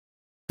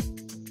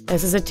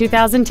This is a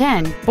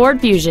 2010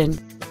 Ford Fusion.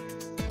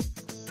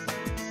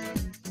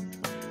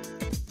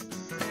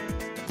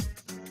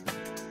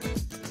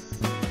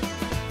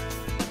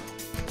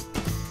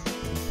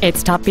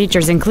 Its top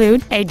features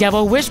include a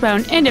double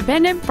wishbone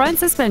independent front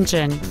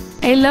suspension,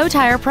 a low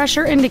tire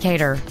pressure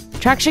indicator,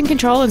 traction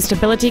control and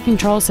stability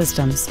control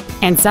systems,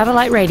 and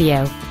satellite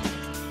radio.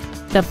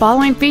 The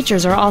following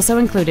features are also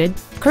included: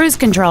 cruise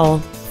control,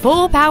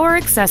 full power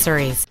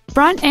accessories,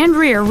 front and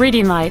rear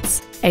reading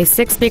lights, a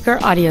 6-speaker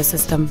audio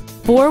system,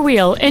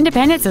 4-wheel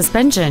independent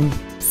suspension,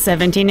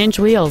 17-inch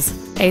wheels,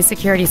 a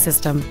security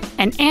system,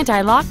 an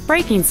anti-lock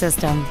braking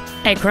system,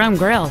 a chrome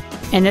grille,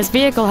 and this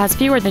vehicle has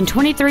fewer than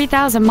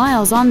 23,000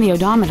 miles on the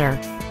odometer.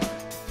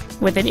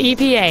 With an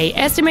EPA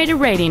estimated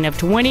rating of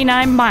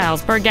 29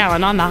 miles per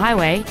gallon on the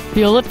highway,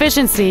 fuel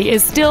efficiency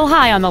is still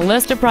high on the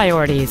list of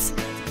priorities.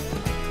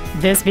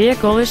 This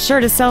vehicle is sure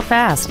to sell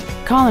fast.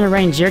 Call and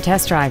arrange your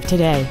test drive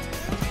today.